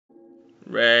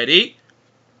Ready?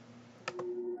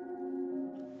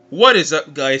 What is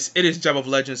up, guys? It is Job of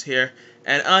Legends here,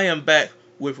 and I am back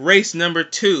with race number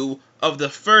 2 of the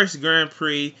first Grand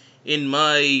Prix in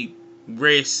my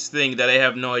race thing that I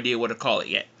have no idea what to call it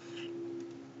yet.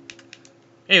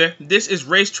 Anyway, this is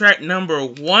racetrack number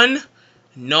 1,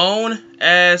 known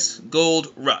as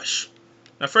Gold Rush.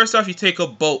 Now, first off, you take a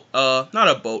boat, not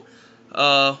a boat,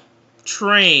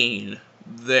 train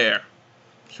there.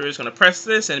 So we're just going to press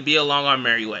this and be along our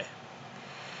merry way.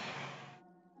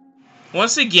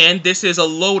 Once again, this is a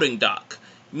loading dock,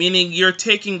 meaning you're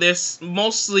taking this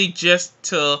mostly just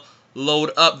to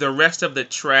load up the rest of the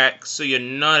track so you're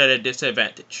not at a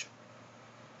disadvantage.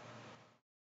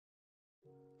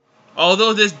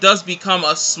 Although this does become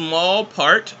a small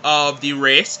part of the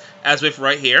race, as with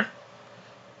right here,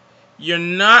 you're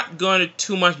not going to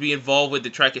too much be involved with the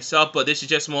track itself, but this is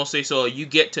just mostly so you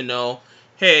get to know,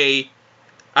 hey,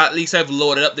 at least I've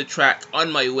loaded up the track on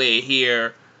my way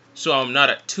here, so I'm not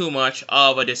at too much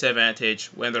of a disadvantage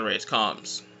when the race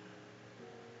comes.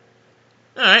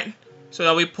 Alright, so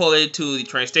now we pull into the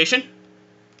train station.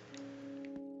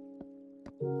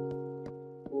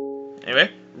 Anyway,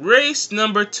 race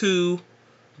number 2,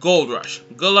 Gold Rush.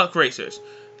 Good luck, racers.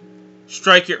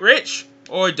 Strike it rich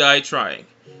or die trying.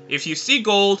 If you see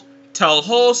gold, tell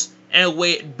host and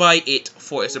wait by it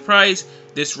for a surprise.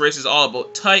 This race is all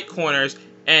about tight corners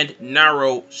and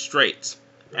narrow straights.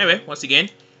 Anyway, once again,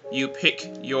 you pick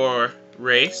your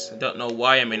race. I don't know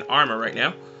why I'm in armor right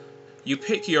now. You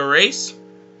pick your race,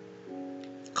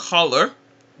 color,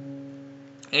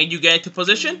 and you get into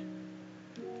position.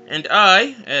 And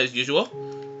I, as usual,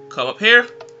 come up here,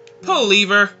 pull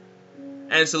lever,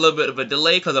 and it's a little bit of a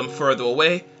delay because I'm further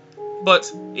away, but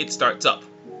it starts up.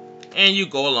 And you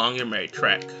go along your merry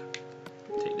track.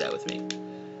 Take that with me.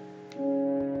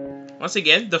 Once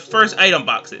again, the first item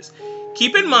boxes.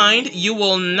 Keep in mind, you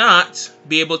will not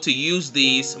be able to use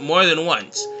these more than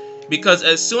once, because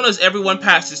as soon as everyone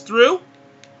passes through,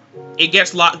 it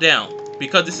gets locked down,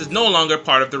 because this is no longer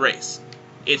part of the race.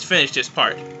 It's finished its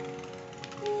part.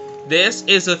 This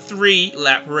is a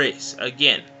 3-lap race,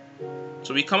 again.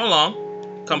 So we come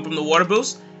along, come from the water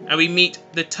boost, and we meet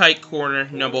the tight corner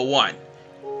number 1.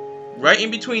 Right in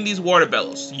between these water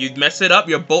bellows. You mess it up,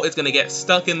 your boat is going to get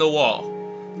stuck in the wall.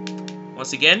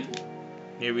 Once again,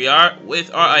 here we are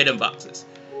with our item boxes.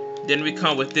 Then we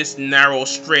come with this narrow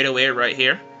straightaway right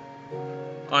here.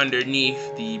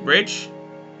 Underneath the bridge.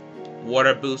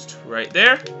 Water boost right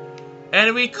there.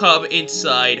 And we come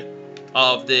inside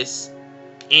of this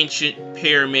ancient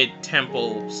pyramid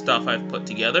temple stuff I've put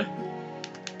together.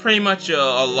 Pretty much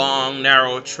a long,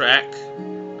 narrow track.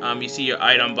 You see your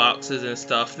item boxes and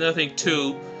stuff. Nothing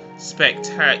too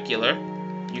spectacular.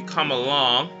 You come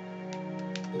along,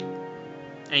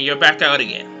 and you're back out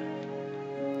again.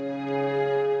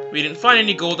 We didn't find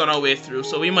any gold on our way through,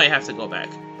 so we might have to go back.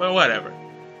 But whatever.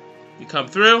 You come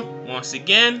through, once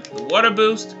again, the water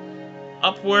boost,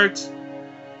 upwards.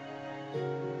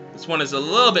 This one is a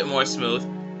little bit more smooth.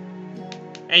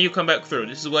 And you come back through.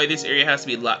 This is why this area has to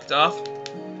be locked off.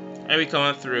 And we come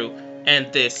on through,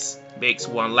 and this makes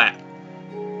 1 lap.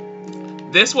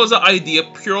 This was an idea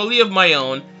purely of my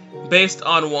own, based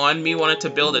on me wanting to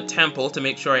build a temple to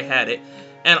make sure I had it,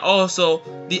 and also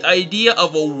the idea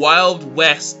of a Wild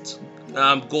West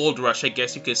gold rush, I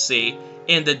guess you could say,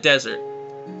 in the desert.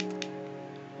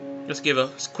 Just give a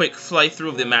quick fly through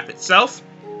of the map itself.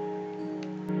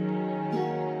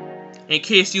 In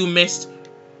case you missed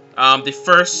the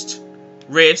first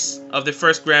race of the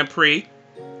first Grand Prix,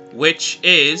 which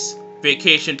is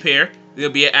Vacation Pier,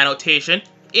 there'll be an annotation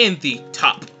in the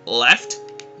top left.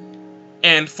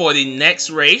 And for the next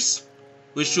race,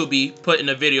 which will be put in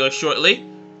a video shortly,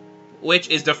 which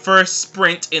is the first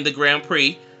sprint in the Grand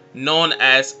Prix, known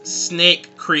as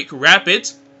Snake Creek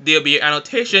Rapids, there'll be an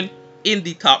annotation in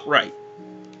the top right.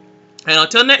 And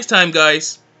until next time,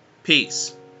 guys,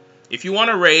 peace. If you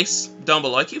want to race, down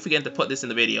below, I keep forgetting to put this in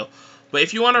the video, but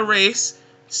if you want to race,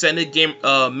 send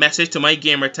a message to my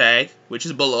gamer tag, which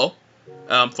is below.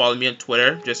 Follow me on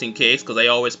Twitter, just in case, because I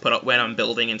always put up when I'm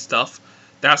building and stuff.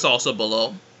 That's also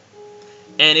below.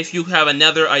 And if you have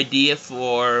another idea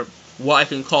for what I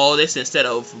can call this instead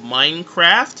of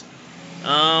MineKart,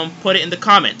 put it in the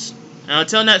comments. And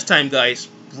until next time, guys,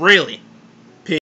 really,